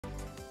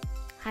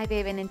Hi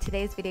babe, and in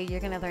today's video you're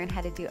going to learn how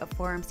to do a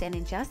forearm stand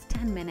in just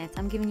 10 minutes.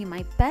 I'm giving you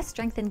my best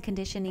strength and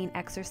conditioning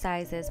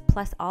exercises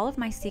plus all of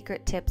my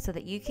secret tips so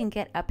that you can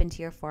get up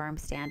into your forearm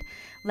stand.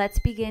 Let's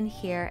begin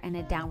here in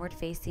a downward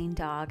facing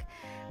dog.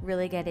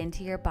 Really get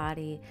into your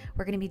body.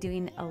 We're going to be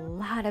doing a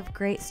lot of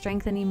great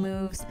strengthening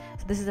moves.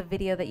 So this is a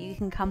video that you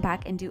can come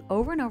back and do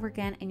over and over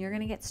again, and you're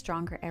going to get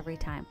stronger every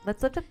time.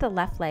 Let's lift up the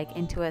left leg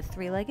into a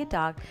three-legged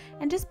dog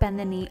and just bend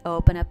the knee,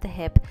 open up the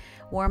hip,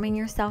 warming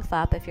yourself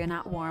up if you're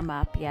not warm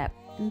up yet.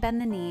 And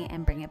bend the knee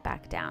and bring it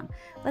back down.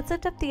 Let's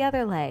lift up the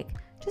other leg,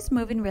 just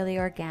moving really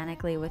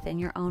organically within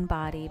your own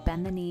body.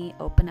 Bend the knee,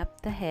 open up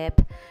the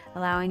hip,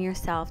 allowing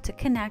yourself to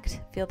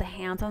connect. Feel the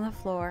hands on the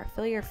floor,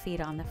 feel your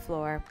feet on the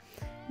floor.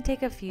 And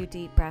take a few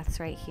deep breaths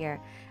right here.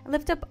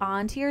 Lift up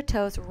onto your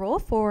toes, roll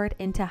forward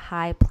into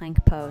high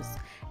plank pose,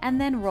 and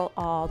then roll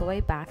all the way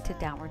back to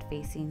downward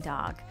facing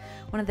dog.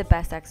 One of the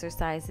best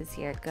exercises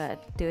here. Good.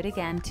 Do it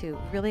again to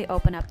really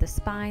open up the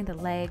spine, the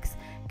legs,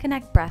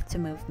 connect breath to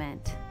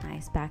movement.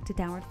 Nice. Back to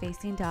downward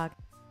facing dog.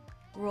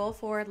 Roll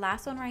forward.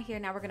 Last one right here.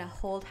 Now we're going to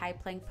hold high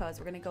plank pose.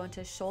 We're going to go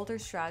into shoulder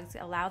shrugs.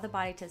 Allow the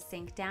body to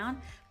sink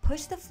down.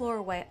 Push the floor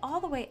away all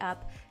the way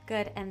up.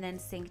 Good. And then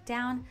sink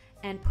down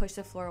and push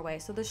the floor away.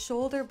 So the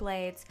shoulder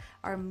blades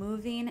are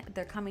moving.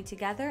 They're coming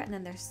together and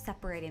then they're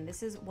separating.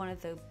 This is one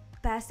of the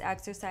best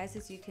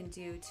exercises you can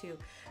do to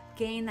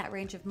gain that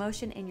range of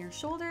motion in your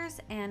shoulders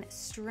and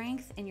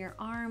strength in your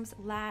arms,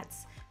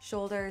 lats,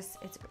 shoulders.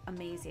 It's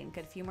amazing.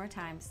 Good. A few more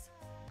times.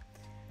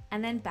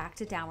 And then back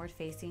to downward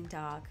facing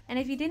dog. And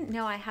if you didn't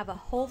know, I have a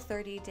whole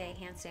 30-day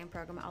handstand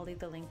program. I'll leave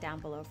the link down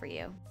below for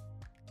you.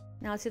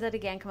 Now let's do that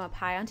again. Come up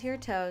high onto your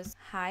toes,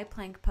 high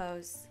plank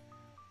pose.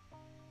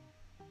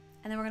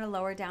 And then we're gonna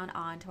lower down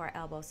onto our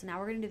elbows. So now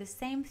we're gonna do the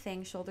same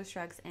thing, shoulder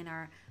shrugs in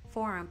our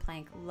forearm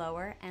plank,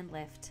 lower and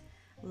lift,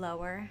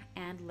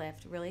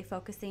 really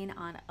focusing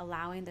on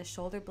allowing the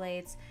shoulder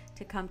blades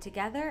to come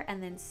together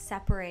and then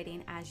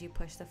separating as you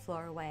push the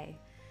floor away.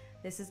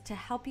 This is to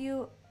help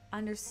you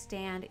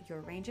understand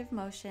your range of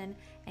motion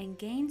and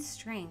gain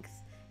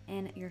strength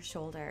in your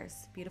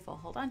shoulders. Beautiful.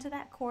 Hold on to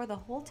that core the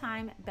whole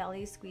time.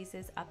 Belly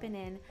squeezes up and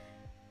in.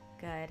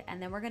 Good.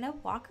 And then we're going to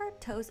walk our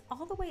toes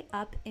all the way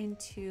up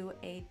into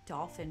a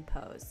dolphin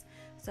pose.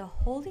 So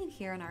holding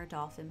here in our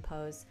dolphin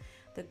pose,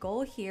 the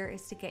goal here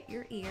is to get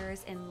your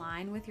ears in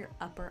line with your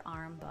upper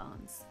arm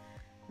bones.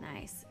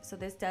 Nice. So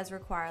this does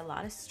require a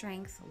lot of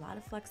strength, a lot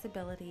of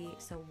flexibility.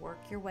 So work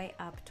your way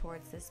up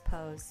towards this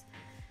pose.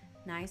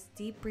 Nice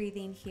deep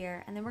breathing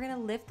here, and then we're going to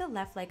lift the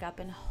left leg up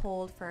and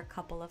hold for a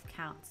couple of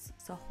counts.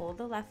 So hold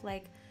the left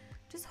leg,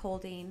 just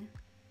holding,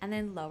 and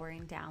then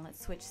lowering down. Let's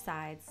switch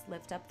sides.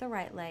 Lift up the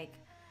right leg,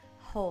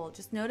 hold.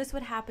 Just notice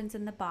what happens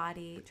in the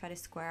body. Try to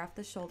square off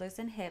the shoulders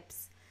and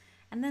hips,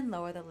 and then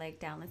lower the leg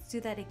down. Let's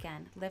do that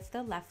again. Lift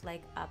the left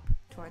leg up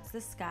towards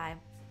the sky,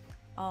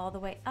 all the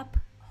way up,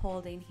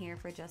 holding here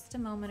for just a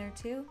moment or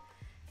two,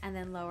 and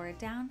then lower it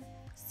down.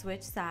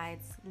 Switch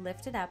sides,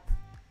 lift it up,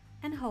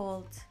 and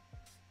hold.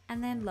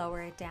 And then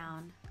lower it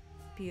down.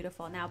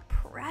 Beautiful. Now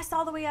press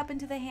all the way up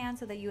into the hand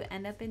so that you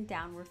end up in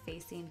downward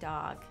facing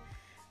dog.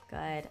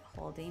 Good.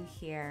 Holding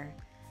here.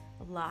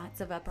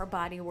 Lots of upper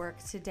body work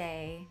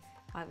today,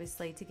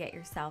 obviously, to get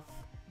yourself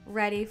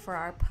ready for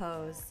our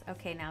pose.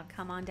 Okay, now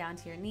come on down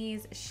to your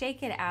knees.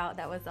 Shake it out.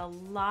 That was a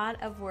lot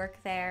of work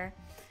there.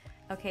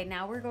 Okay,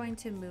 now we're going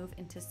to move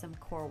into some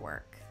core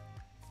work.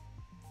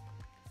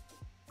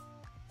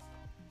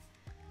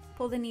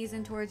 Pull the knees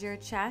in towards your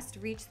chest,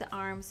 reach the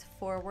arms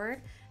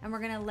forward, and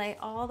we're gonna lay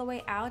all the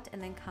way out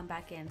and then come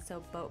back in. So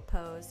boat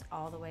pose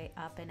all the way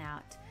up and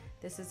out.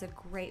 This is a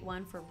great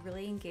one for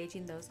really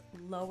engaging those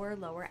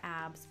lower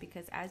abs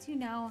because as you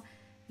know,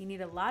 you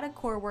need a lot of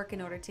core work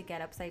in order to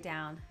get upside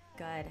down.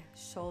 Good.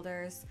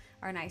 Shoulders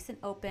are nice and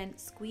open.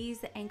 Squeeze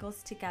the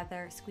ankles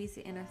together, squeeze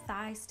the inner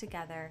thighs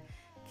together.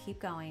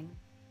 Keep going.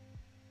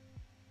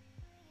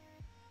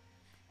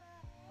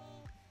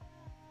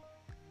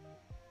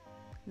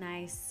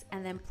 Nice.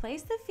 And then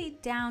place the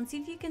feet down. See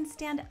if you can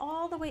stand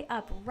all the way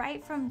up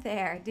right from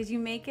there. Did you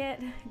make it?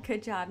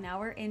 Good job. Now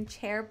we're in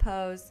chair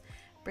pose,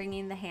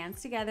 bringing the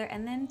hands together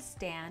and then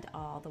stand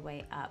all the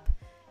way up.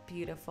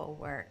 Beautiful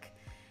work.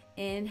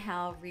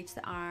 Inhale, reach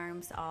the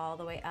arms all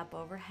the way up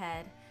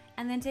overhead,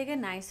 and then take a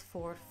nice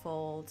forward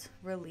fold,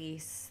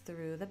 release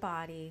through the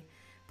body.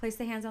 Place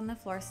the hands on the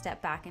floor,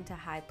 step back into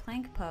high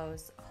plank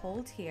pose,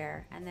 hold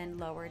here, and then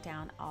lower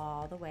down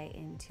all the way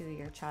into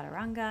your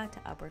chaturanga, to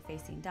upward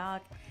facing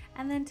dog,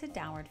 and then to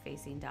downward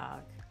facing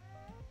dog.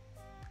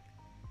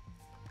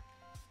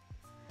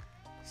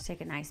 Just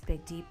take a nice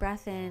big deep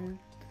breath in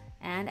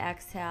and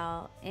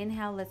exhale.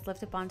 Inhale, let's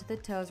lift up onto the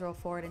toes, roll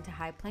forward into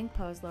high plank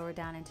pose, lower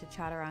down into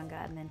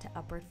chaturanga, and then to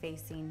upward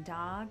facing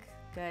dog.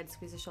 Good,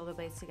 squeeze the shoulder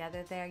blades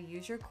together there.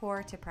 Use your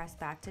core to press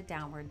back to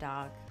downward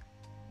dog.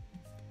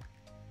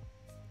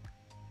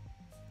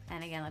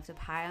 And again, lift up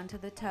high onto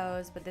the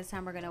toes, but this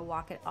time we're gonna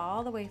walk it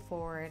all the way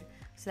forward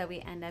so that we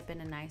end up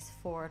in a nice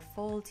forward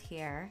fold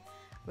here,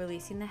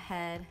 releasing the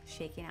head,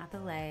 shaking out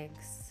the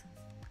legs.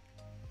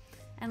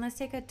 And let's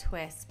take a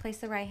twist. Place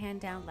the right hand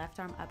down, left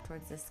arm up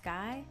towards the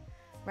sky.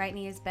 Right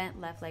knee is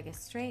bent, left leg is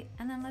straight,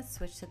 and then let's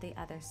switch to the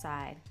other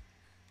side.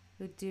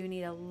 We do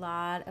need a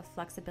lot of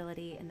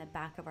flexibility in the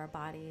back of our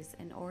bodies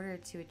in order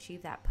to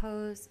achieve that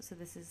pose, so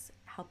this is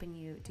helping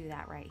you do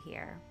that right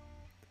here.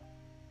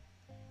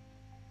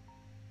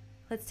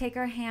 Let's take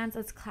our hands,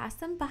 let's clasp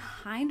them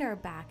behind our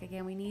back.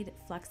 Again, we need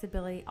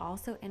flexibility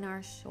also in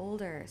our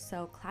shoulders.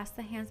 So clasp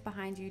the hands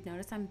behind you.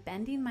 Notice I'm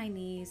bending my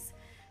knees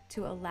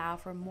to allow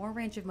for more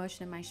range of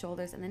motion in my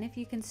shoulders. And then if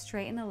you can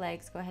straighten the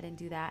legs, go ahead and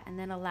do that. And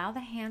then allow the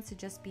hands to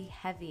just be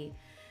heavy.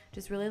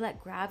 Just really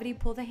let gravity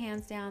pull the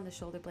hands down, the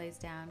shoulder blades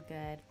down,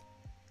 good.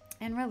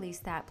 And release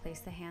that,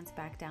 place the hands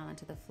back down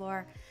onto the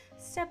floor.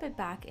 Step it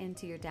back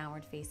into your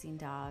downward facing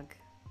dog.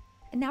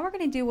 And now we're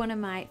going to do one of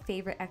my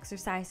favorite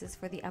exercises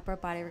for the upper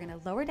body. We're going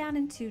to lower down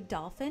into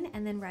dolphin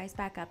and then rise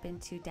back up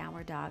into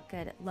downward dog.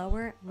 Good.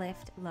 Lower,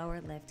 lift,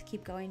 lower, lift.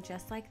 Keep going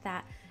just like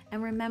that.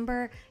 And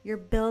remember, you're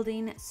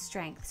building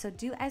strength. So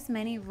do as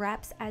many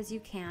reps as you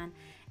can.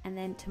 And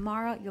then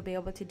tomorrow you'll be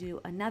able to do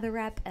another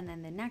rep, and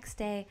then the next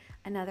day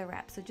another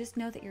rep. So just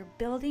know that you're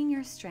building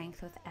your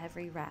strength with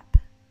every rep.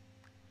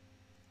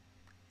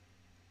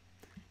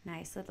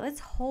 Nice. So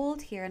let's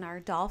hold here in our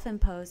dolphin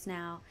pose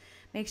now.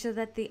 Make sure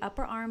that the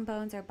upper arm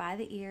bones are by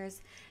the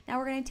ears. Now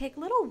we're going to take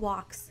little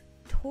walks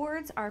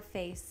towards our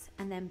face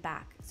and then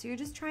back. So you're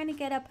just trying to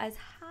get up as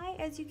high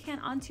as you can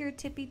onto your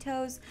tippy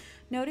toes,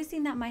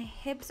 noticing that my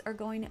hips are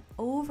going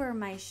over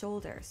my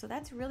shoulders. So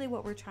that's really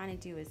what we're trying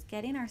to do, is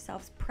getting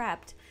ourselves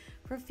prepped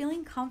for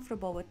feeling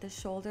comfortable with the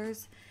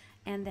shoulders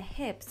and the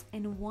hips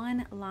in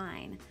one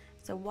line.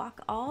 So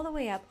walk all the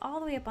way up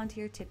onto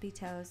your tippy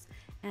toes,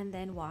 and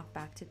then walk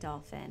back to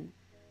dolphin.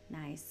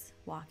 Nice.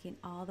 Walking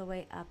all the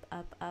way up,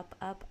 up, up,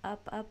 up,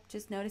 up, up.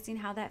 Just noticing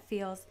how that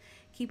feels.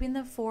 Keeping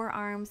the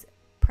forearms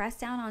pressed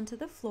down onto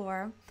the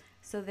floor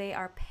so they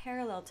are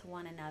parallel to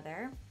one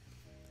another.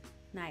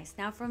 Nice.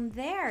 Now from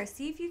there,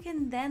 see if you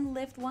can then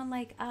lift one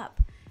leg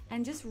up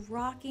and just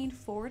rocking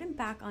forward and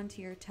back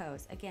onto your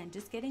toes. Again,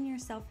 just getting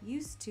yourself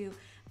used to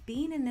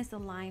being in this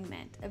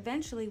alignment.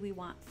 Eventually we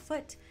want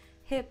foot,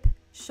 hip,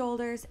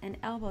 shoulders, and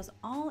elbows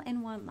all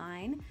in one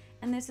line.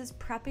 And this is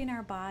prepping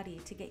our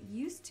body to get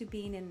used to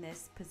being in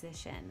this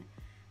position,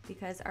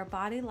 because our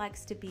body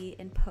likes to be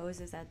in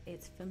poses that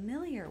it's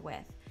familiar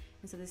with.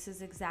 And so this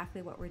is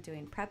exactly what we're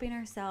doing, prepping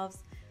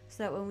ourselves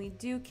so that when we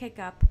do kick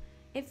up,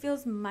 it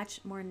feels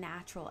much more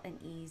natural and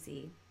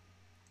easy.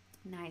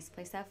 Nice.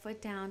 Place that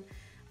foot down,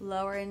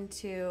 lower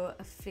into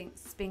a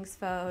Sphinx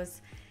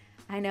pose.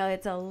 I know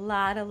it's a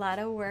lot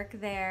of work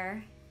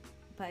there,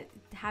 but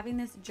having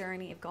this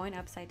journey of going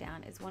upside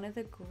down is one of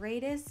the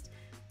greatest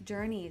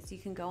journeys you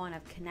can go on,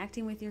 of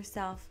connecting with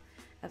yourself,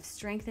 of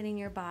strengthening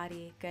your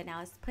body. Good. Now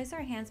let's place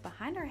our hands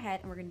behind our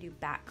head and we're going to do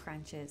back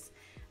crunches.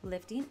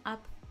 Lifting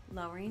up,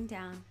 lowering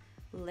down,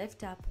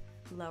 lift up,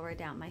 lower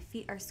down. My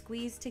feet are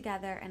squeezed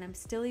together and I'm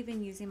still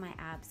even using my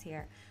abs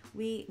here.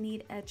 We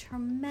need a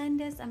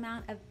tremendous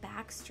amount of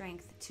back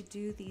strength to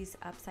do these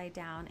upside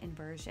down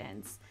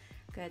inversions.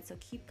 Good. So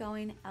keep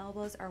going.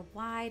 Elbows are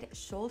wide,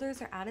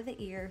 shoulders are out of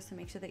the ears, so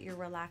make sure that you're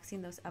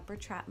relaxing those upper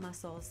trap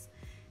muscles.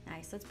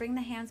 Nice. Let's bring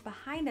the hands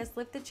behind us.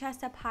 Lift the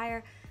chest up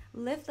higher.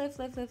 Lift, lift,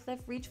 lift, lift,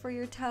 lift. Reach for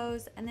your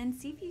toes. And then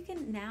see if you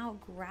can now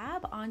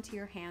grab onto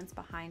your hands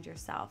behind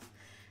yourself.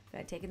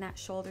 Good. Taking that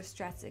shoulder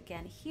stretch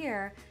again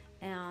here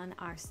on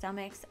our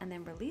stomachs, and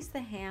then release the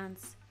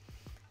hands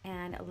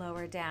and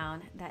lower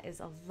down. That is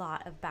a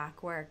lot of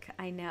back work,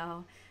 I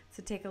know.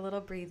 So take a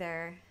little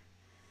breather.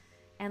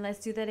 And let's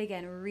do that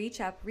again.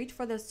 Reach up, reach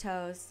for those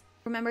toes.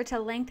 Remember to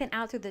lengthen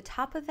out through the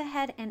top of the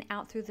head and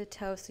out through the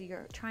toes. So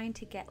you're trying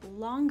to get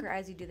longer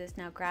as you do this.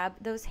 Now grab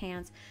those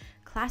hands,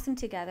 clasp them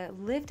together,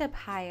 lift up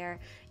higher.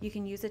 You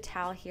can use a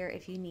towel here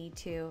if you need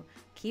to.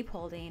 Keep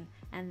holding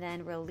and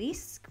then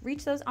release.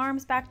 Reach those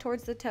arms back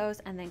towards the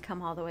toes and then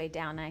come all the way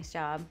down. Nice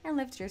job. And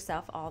lift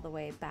yourself all the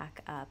way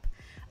back up.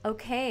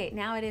 Okay,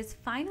 now it is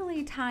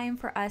finally time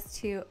for us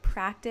to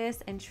practice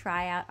and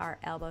try out our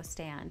elbow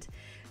stand.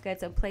 Good,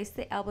 so place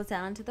the elbows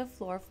down onto the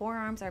floor,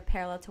 forearms are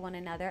parallel to one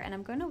another, and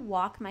I'm going to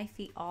walk my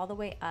feet all the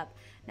way up.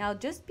 Now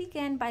just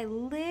begin by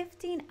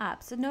lifting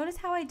up. So notice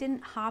how I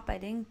didn't hop, I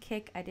didn't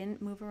kick, I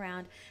didn't move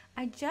around.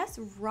 I just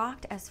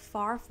rocked as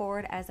far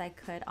forward as I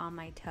could on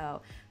my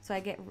toe. So I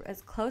get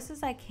as close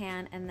as I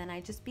can, and then I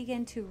just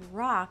begin to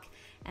rock,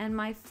 and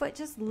my foot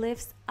just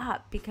lifts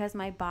up because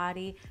my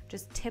body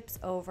just tips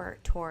over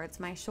towards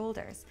my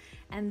shoulders.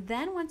 And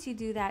then once you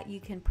do that,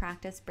 you can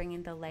practice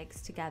bringing the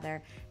legs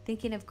together,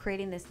 thinking of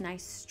creating this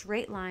nice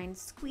straight line.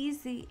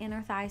 Squeeze the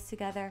inner thighs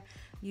together,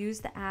 use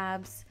the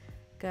abs.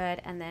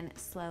 Good, and then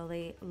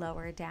slowly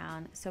lower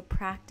down. So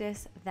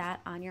practice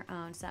that on your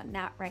own. So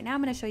now, right now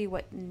I'm going to show you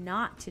what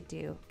not to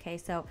do. Okay,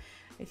 so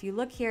if you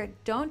look here,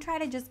 don't try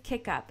to just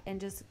kick up and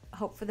just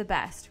hope for the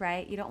best,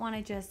 right? You don't want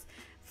to just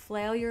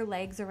flail your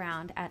legs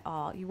around at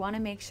all. You want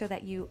to make sure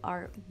that you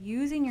are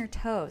using your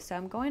toes. So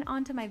I'm going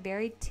onto my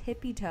very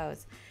tippy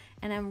toes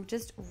and I'm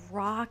just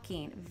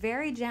rocking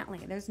very gently.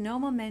 There's no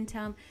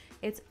momentum.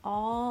 It's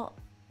all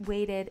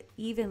weighted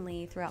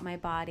evenly throughout my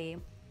body.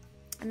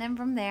 And then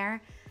from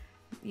there,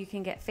 You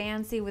can get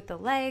fancy with the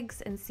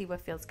legs and see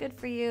what feels good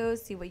for you,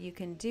 see what you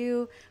can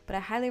do, but I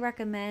highly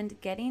recommend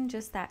getting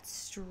just that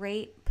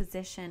straight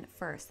position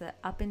first, the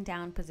up and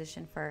down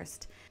position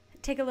first.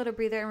 Take a little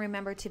breather and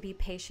remember to be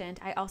patient.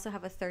 I also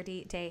have a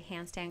 30-day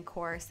handstand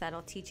course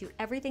that'll teach you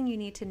everything you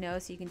need to know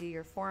so you can do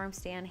your forearm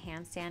stand,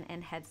 handstand,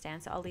 and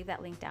headstand. So I'll leave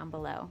that link down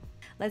below.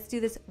 Let's do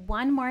this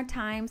one more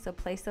time. So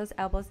place those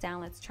elbows down.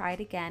 Let's try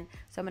it again.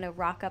 So I'm going to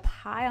rock up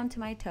high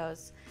onto my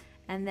toes,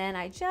 and then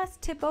I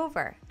just tip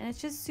over. And it's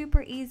just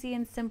super easy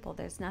and simple.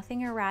 There's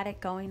nothing erratic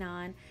going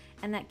on,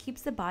 and that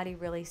keeps the body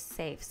really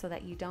safe so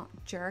that you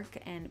don't jerk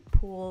and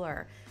pull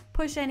or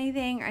push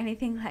anything or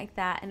anything like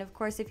that. And of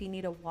course, if you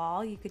need a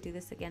wall, you could do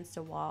this against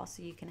a wall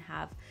so you can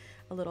have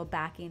a little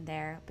backing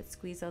there, but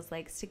squeeze those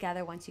legs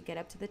together. Once you get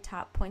up to the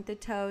top, point the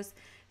toes,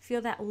 feel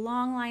that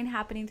long line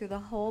happening through the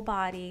whole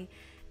body,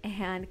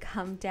 and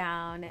come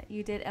down.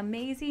 You did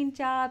amazing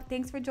job.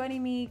 Thanks for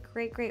joining me.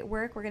 Great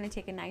work. We're going to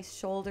take a nice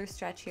shoulder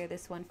stretch here.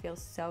 This one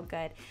feels so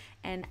good.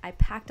 And I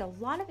packed a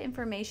lot of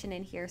information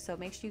in here, so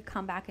make sure you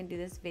come back and do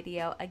this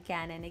video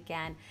again and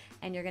again,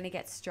 and you're going to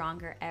get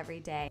stronger every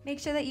day. Make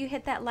sure that you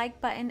hit that like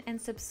button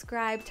and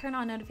subscribe, turn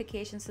on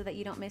notifications so that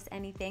you don't miss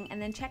anything, and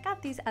then check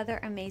out these other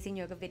amazing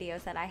yoga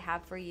videos that I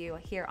have for you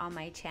here on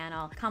my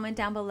channel. Comment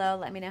down below,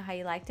 let me know how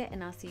you liked it,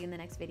 and I'll see you in the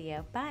next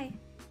video. Bye.